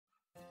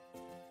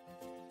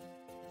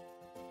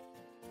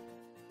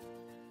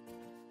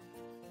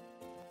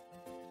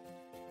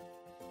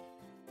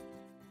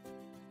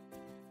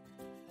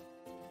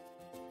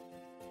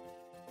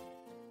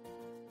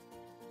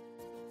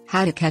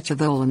How to catch a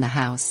vole in the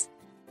house.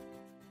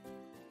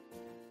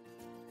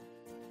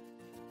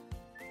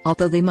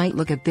 Although they might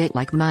look a bit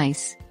like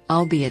mice,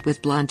 albeit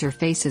with blunter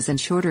faces and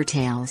shorter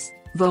tails,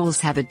 voles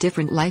have a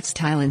different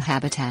lifestyle and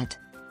habitat.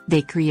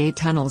 They create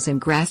tunnels in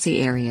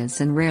grassy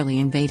areas and rarely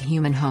invade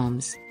human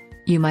homes.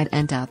 You might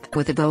end up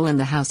with a vole in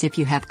the house if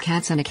you have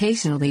cats and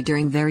occasionally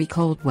during very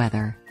cold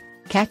weather.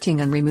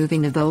 Catching and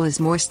removing the vole is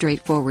more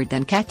straightforward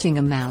than catching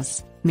a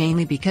mouse,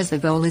 mainly because the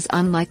vole is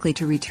unlikely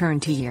to return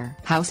to your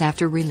house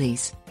after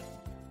release.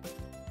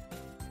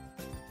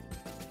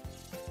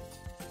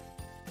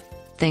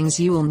 Things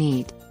you will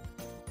need: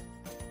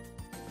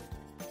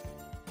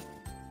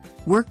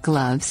 work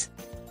gloves,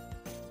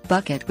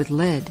 bucket with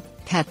lid,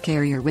 cat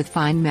carrier with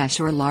fine mesh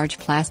or large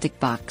plastic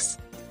box,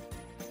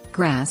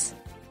 grass,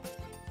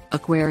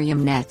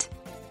 aquarium net,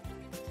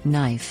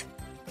 knife,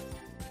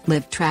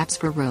 live traps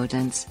for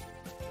rodents,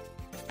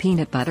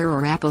 peanut butter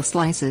or apple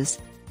slices,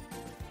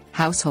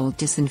 household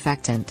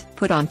disinfectant.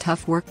 Put on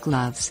tough work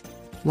gloves.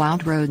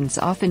 Wild rodents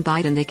often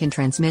bite and they can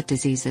transmit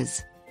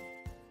diseases.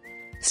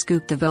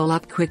 Scoop the vole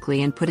up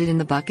quickly and put it in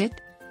the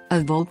bucket.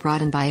 A vole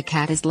brought in by a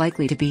cat is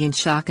likely to be in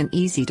shock and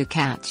easy to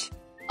catch.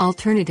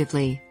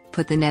 Alternatively,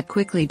 put the net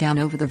quickly down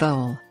over the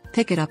vole,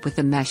 pick it up with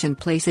the mesh and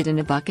place it in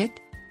a bucket.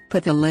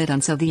 Put the lid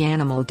on so the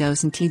animal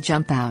doesn't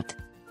jump out.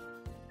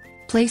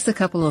 Place a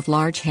couple of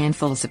large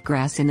handfuls of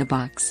grass in the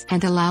box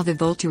and allow the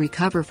vole to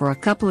recover for a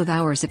couple of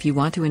hours if you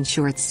want to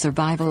ensure its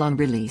survival on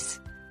release.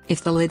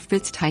 If the lid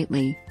fits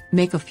tightly,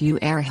 make a few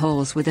air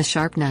holes with a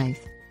sharp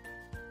knife.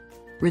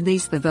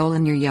 Release the vole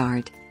in your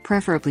yard,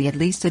 preferably at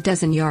least a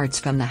dozen yards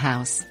from the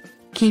house.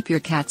 Keep your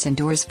cats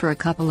indoors for a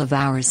couple of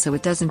hours so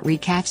it doesn't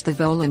recatch the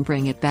vole and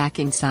bring it back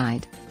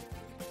inside.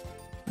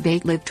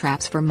 Bait live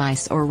traps for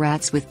mice or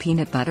rats with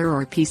peanut butter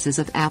or pieces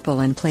of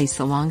apple and place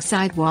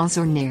alongside walls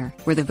or near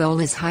where the vole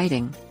is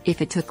hiding, if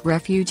it took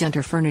refuge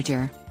under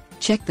furniture.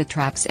 Check the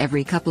traps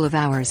every couple of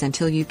hours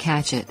until you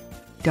catch it.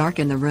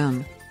 Darken the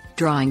room.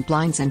 Drawing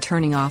blinds and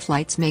turning off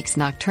lights makes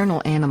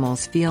nocturnal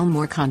animals feel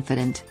more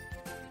confident.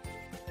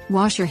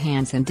 Wash your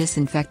hands and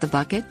disinfect the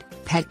bucket,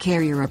 pet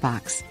carrier or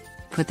box.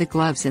 Put the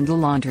gloves in the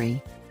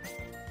laundry.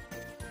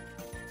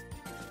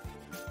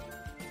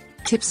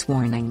 Tips: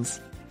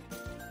 warnings.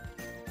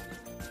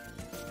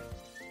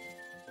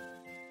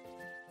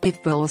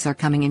 If voles are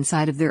coming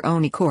inside of their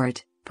own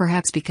accord,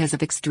 perhaps because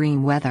of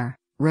extreme weather,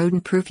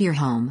 rodent-proof your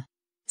home.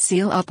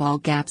 Seal up all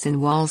gaps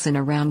in walls and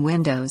around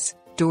windows,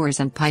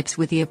 doors and pipes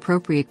with the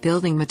appropriate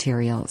building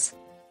materials.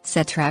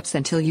 Set traps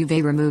until you've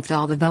removed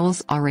all the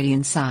voles already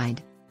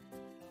inside.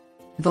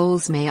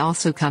 Voles may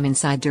also come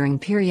inside during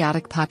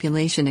periodic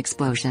population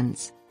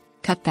explosions.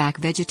 Cut back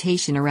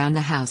vegetation around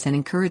the house and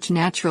encourage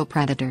natural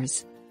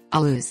predators.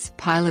 A loose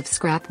pile of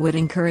scrap wood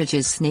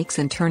encourages snakes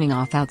and turning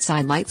off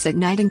outside lights at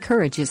night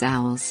encourages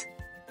owls.